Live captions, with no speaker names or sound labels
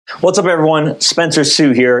What's up, everyone? Spencer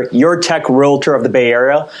Su here, your tech realtor of the Bay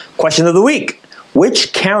Area. Question of the week.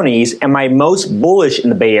 Which counties am I most bullish in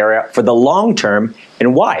the Bay Area for the long term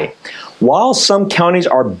and why? While some counties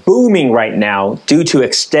are booming right now due to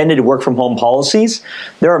extended work from home policies,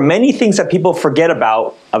 there are many things that people forget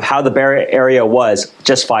about of how the Bay Area was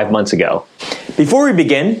just 5 months ago. Before we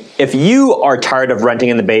begin, if you are tired of renting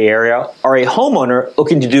in the Bay Area, are a homeowner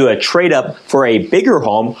looking to do a trade up for a bigger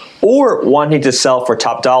home, or wanting to sell for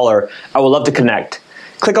top dollar, I would love to connect.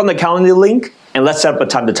 Click on the calendar link and let's set up a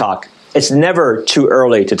time to talk. It's never too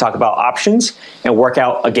early to talk about options and work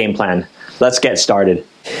out a game plan. Let's get started.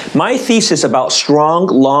 My thesis about strong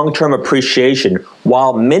long-term appreciation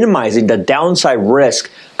while minimizing the downside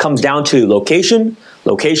risk comes down to location,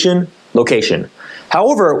 location, location.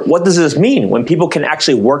 However, what does this mean when people can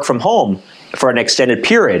actually work from home for an extended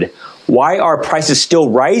period? Why are prices still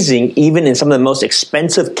rising even in some of the most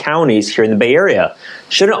expensive counties here in the Bay Area?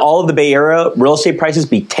 Shouldn't all of the Bay Area real estate prices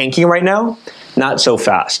be tanking right now? Not so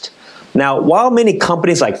fast. Now, while many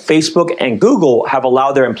companies like Facebook and Google have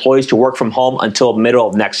allowed their employees to work from home until middle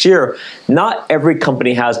of next year, not every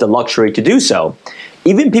company has the luxury to do so.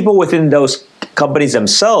 Even people within those companies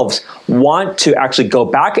themselves want to actually go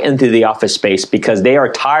back into the office space because they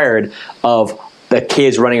are tired of the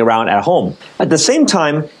kids running around at home. At the same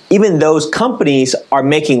time, even those companies are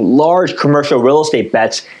making large commercial real estate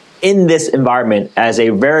bets in this environment as a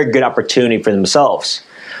very good opportunity for themselves.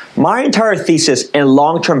 My entire thesis and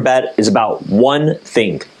long-term bet is about one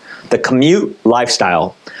thing: the commute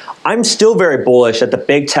lifestyle. I'm still very bullish that the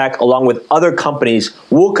big tech, along with other companies,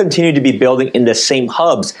 will continue to be building in the same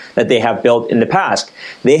hubs that they have built in the past.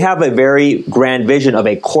 They have a very grand vision of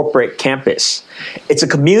a corporate campus. It's a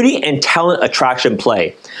community and talent attraction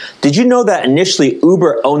play. Did you know that initially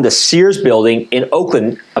Uber owned the Sears building in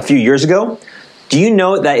Oakland a few years ago? Do you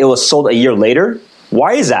know that it was sold a year later?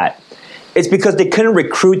 Why is that? It's because they couldn't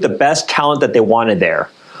recruit the best talent that they wanted there.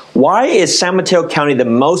 Why is San Mateo County the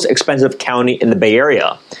most expensive county in the Bay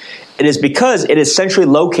Area? It is because it is centrally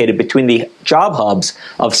located between the job hubs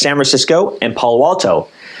of San Francisco and Palo Alto.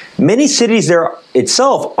 Many cities there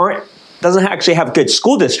itself doesn't actually have good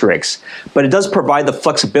school districts, but it does provide the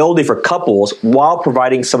flexibility for couples while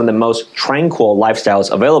providing some of the most tranquil lifestyles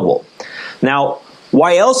available. Now,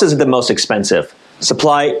 why else is it the most expensive?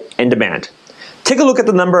 Supply and demand. Take a look at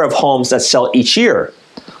the number of homes that sell each year.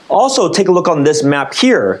 Also, take a look on this map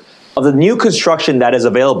here of the new construction that is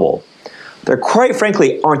available. There quite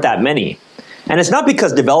frankly aren't that many. And it's not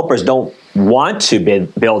because developers don't want to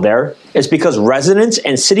build there. It's because residents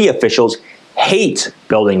and city officials hate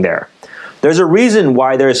building there. There's a reason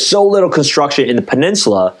why there is so little construction in the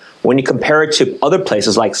peninsula when you compare it to other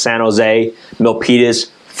places like San Jose, Milpitas,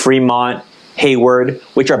 Fremont, Hayward,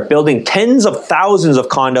 which are building tens of thousands of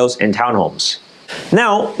condos and townhomes.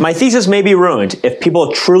 Now, my thesis may be ruined if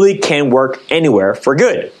people truly can work anywhere for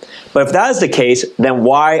good. But if that is the case, then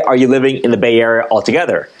why are you living in the Bay Area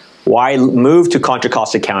altogether? Why move to Contra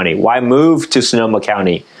Costa County? Why move to Sonoma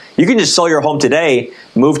County? You can just sell your home today,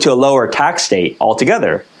 move to a lower tax state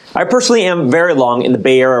altogether. I personally am very long in the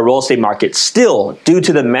Bay Area real estate market still due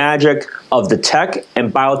to the magic of the tech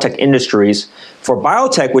and biotech industries. For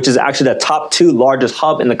biotech, which is actually the top 2 largest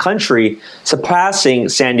hub in the country, surpassing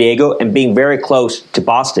San Diego and being very close to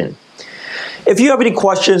Boston. If you have any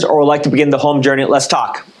questions or would like to begin the home journey, let's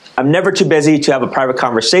talk. I'm never too busy to have a private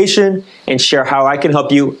conversation and share how I can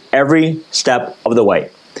help you every step of the way.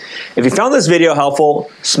 If you found this video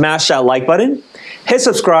helpful, smash that like button, hit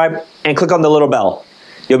subscribe, and click on the little bell.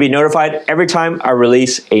 You'll be notified every time I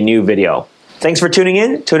release a new video. Thanks for tuning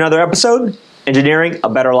in to another episode, Engineering a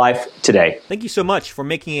Better Life Today. Thank you so much for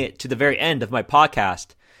making it to the very end of my podcast.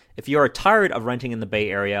 If you are tired of renting in the Bay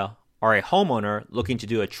Area, are a homeowner looking to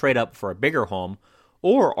do a trade up for a bigger home,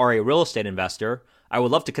 or are a real estate investor, I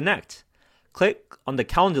would love to connect. Click on the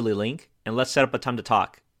Calendly link and let's set up a time to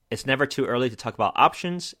talk. It's never too early to talk about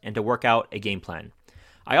options and to work out a game plan.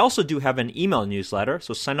 I also do have an email newsletter,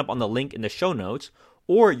 so sign up on the link in the show notes,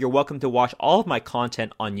 or you're welcome to watch all of my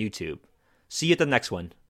content on YouTube. See you at the next one.